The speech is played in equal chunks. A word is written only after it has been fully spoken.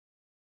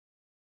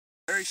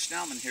Larry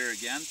Schnellman here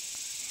again,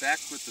 back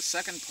with the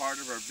second part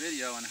of our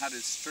video on how to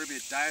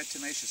distribute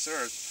diatomaceous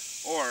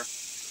earth, or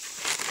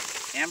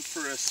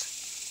amorphous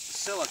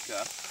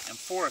silica.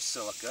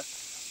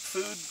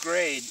 Food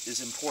grade is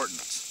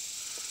important.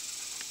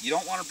 You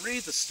don't want to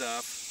breathe the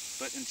stuff,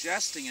 but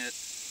ingesting it,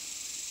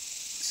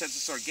 since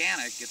it's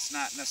organic, it's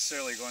not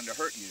necessarily going to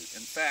hurt you.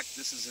 In fact,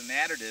 this is an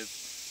additive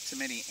to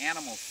many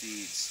animal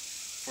feeds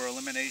for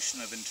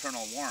elimination of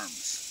internal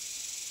worms.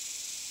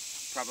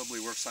 Probably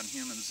works on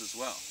humans as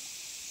well.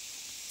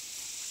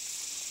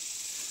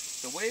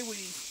 The way we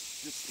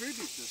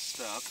distribute this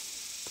stuff,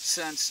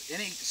 since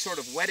any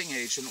sort of wetting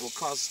agent will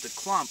cause it to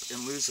clump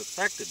and lose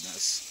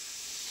effectiveness,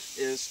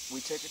 is we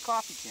take a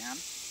coffee can.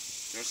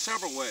 There are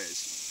several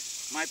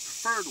ways. My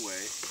preferred way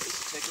is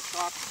to take a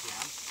coffee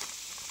can.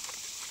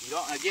 You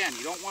don't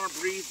want to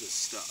breathe this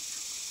stuff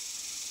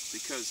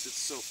because it's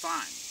so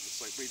fine.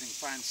 It's like breathing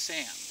fine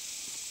sand.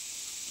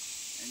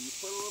 And you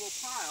put a little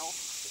pile,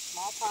 a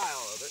small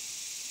pile of it,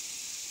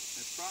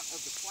 in front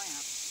of the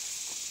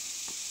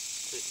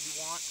plants that you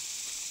want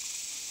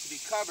to be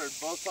covered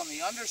both on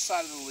the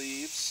underside of the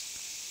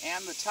leaves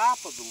and the top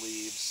of the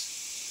leaves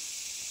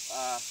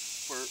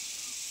for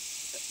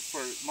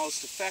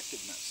most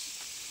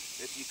effectiveness.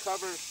 If you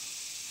cover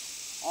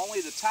only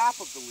the top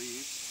of the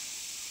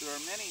leaves, there are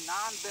many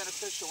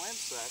non-beneficial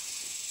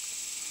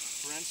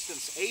insects, for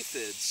instance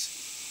aphids,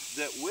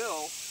 that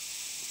will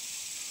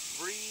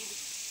breed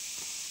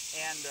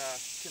and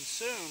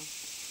consume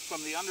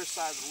from the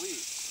underside of the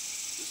leaves.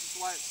 This is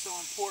why it's so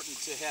important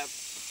to have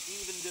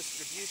even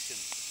distribution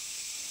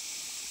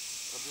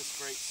of this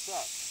great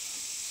stuff.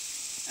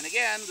 And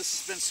again, this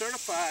has been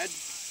certified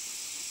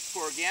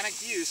for organic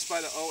use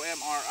by the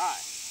OMRI.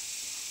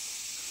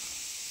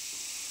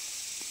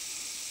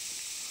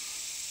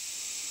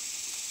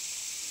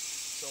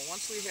 So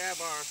once we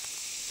have our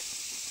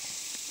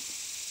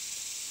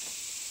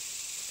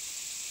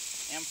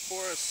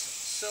amorphous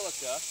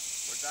silica,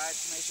 or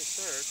diatomaceous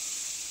earth,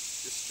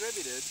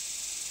 distributed,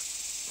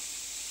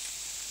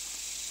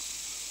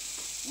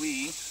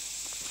 we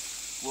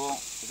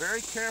will very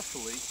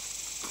carefully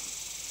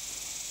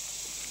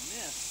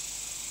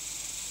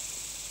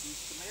mist these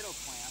tomato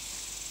plants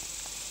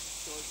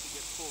so as to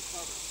get full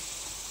coverage.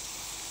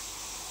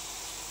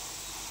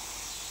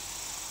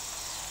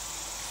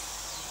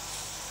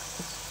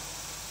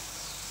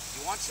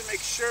 You want to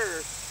make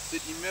sure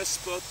that you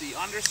mist both the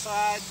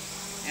underside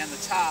and the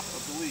top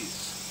of the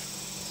leaves.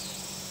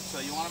 So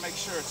you want to make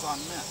sure it's on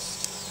mist.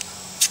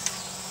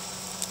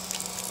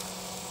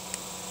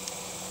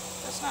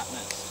 That's not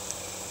mist.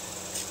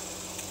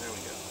 There we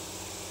go.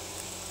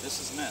 This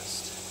is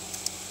mist,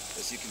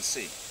 as you can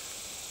see.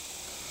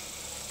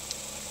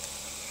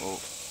 Well,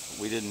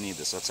 we didn't need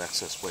this. That's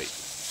excess weight.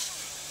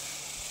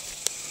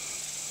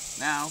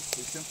 Now,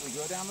 we simply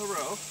go down the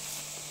row.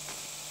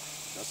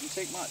 Doesn't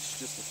take much,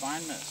 just a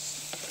fine mist.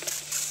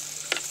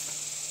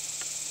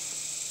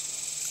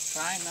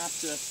 Try not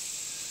to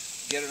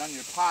get it on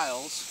your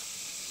piles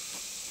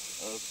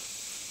of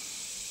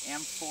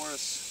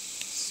amorphous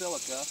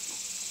silica,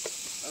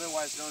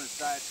 otherwise known as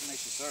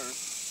diatomaceous earth.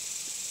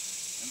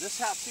 And this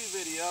how-to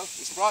video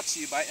is brought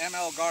to you by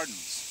ML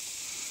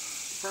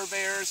Gardens,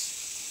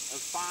 purveyors of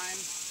fine,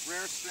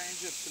 rare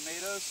strains of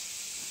tomatoes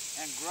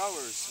and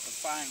growers of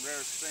fine,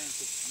 rare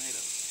strains of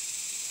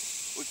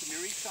tomatoes. We can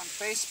be reached on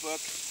Facebook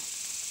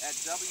at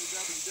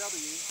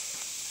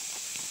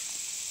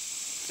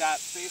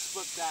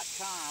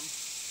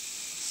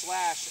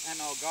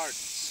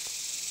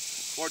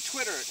www.facebook.com/MLGardens or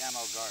Twitter at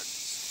ML Gardens.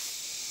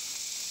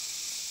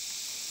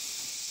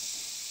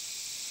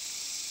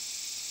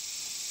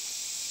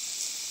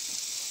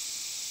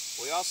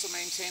 We also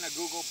maintain a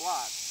Google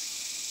blog,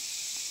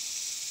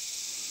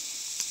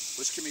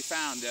 which can be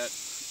found at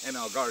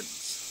ML Gardens.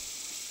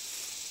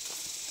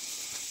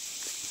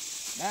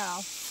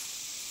 Now,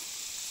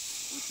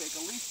 we take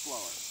a leaf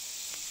blower.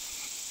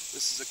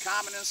 This is a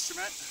common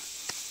instrument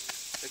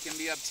that can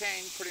be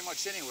obtained pretty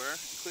much anywhere,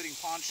 including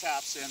pawn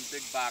shops and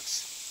big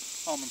box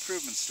home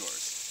improvement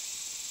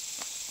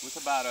stores, with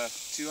about a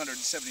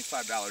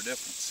 $275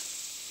 difference.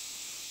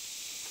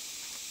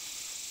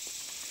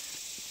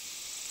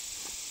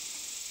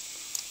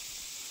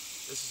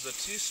 This is a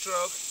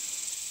 2-stroke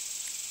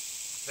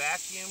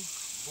vacuum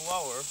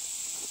blower,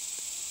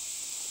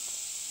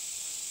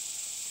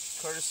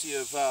 courtesy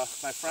of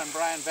my friend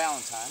Brian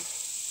Valentine,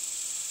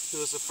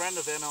 who is a friend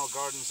of ML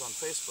Gardens on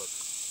Facebook.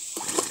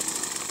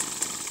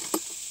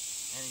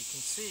 And you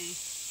can see,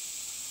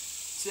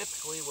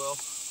 typically will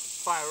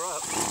fire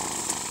up on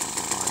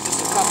just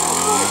a couple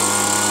of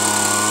pulls.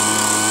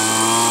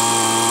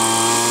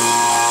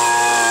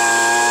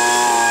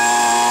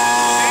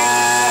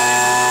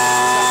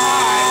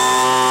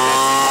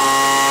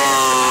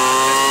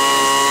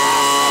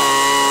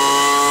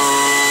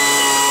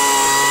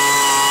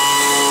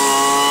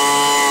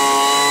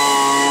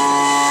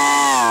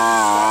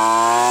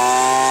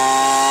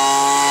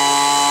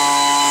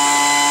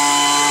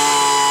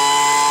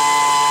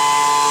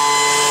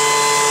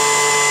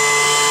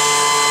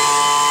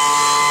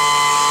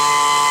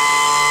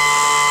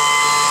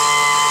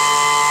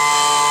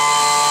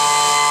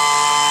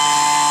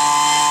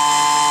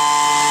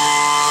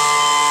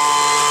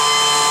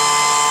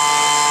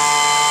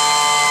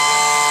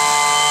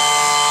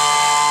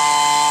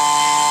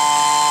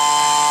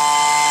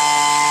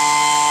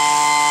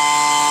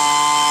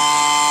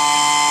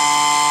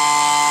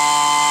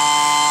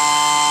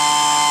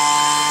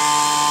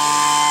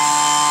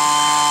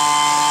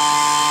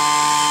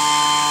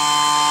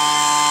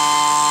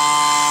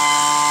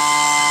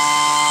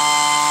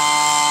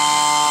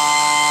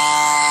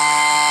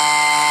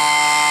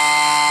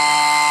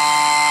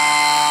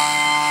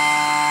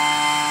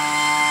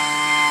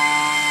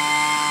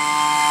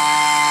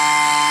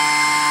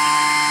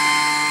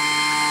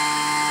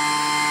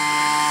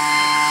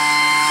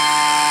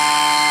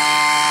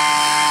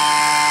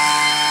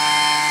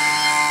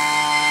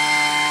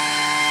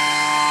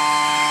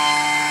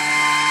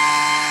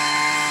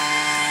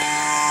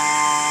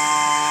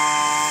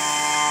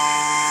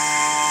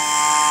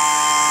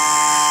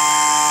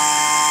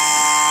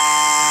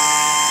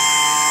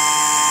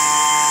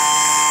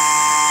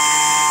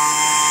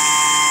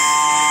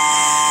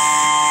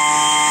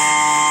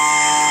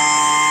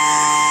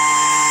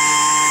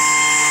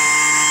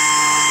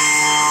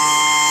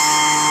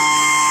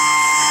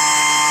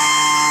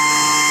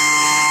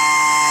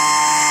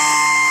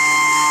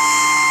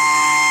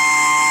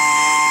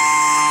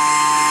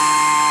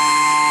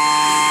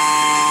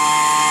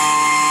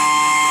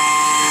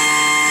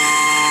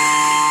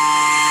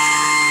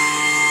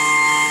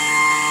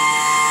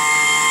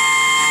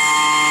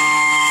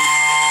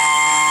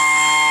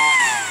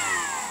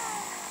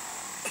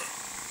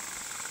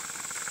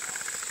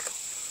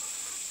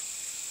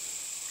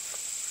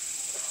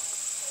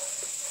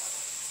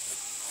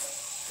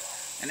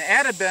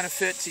 added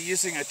benefit to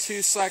using a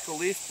 2-cycle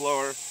leaf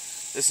blower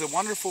is the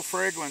wonderful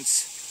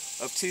fragrance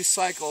of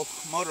 2-cycle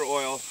motor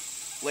oil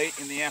late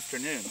in the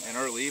afternoon and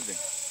early evening.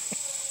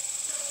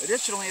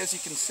 Additionally, as you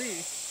can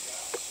see,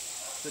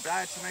 the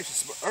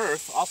diatomaceous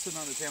earth, also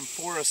known as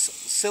amorphous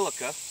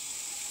silica,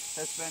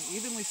 has been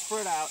evenly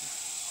spread out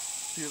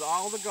through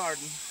all the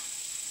garden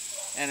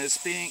and is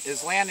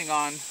landing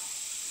on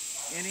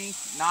any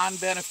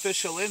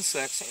non-beneficial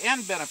insects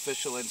and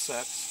beneficial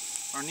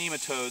insects or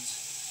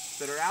nematodes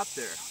that are out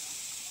there.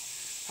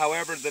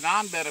 However, the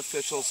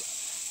non-beneficials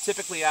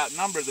typically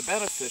outnumber the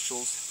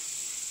beneficials,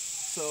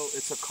 so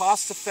it's a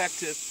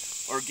cost-effective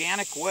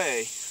organic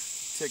way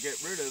to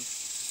get rid of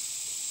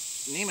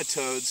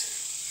nematodes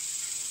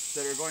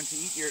that are going to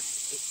eat your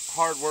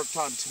hard worked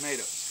on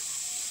tomatoes.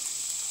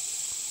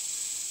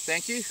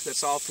 Thank you.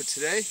 That's all for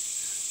today.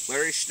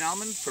 Larry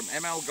Schnellman from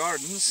ML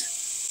Gardens,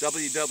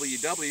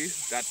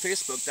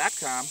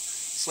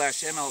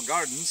 www.facebook.com/ML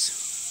Gardens,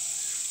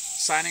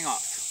 signing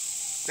off.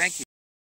 Thank you.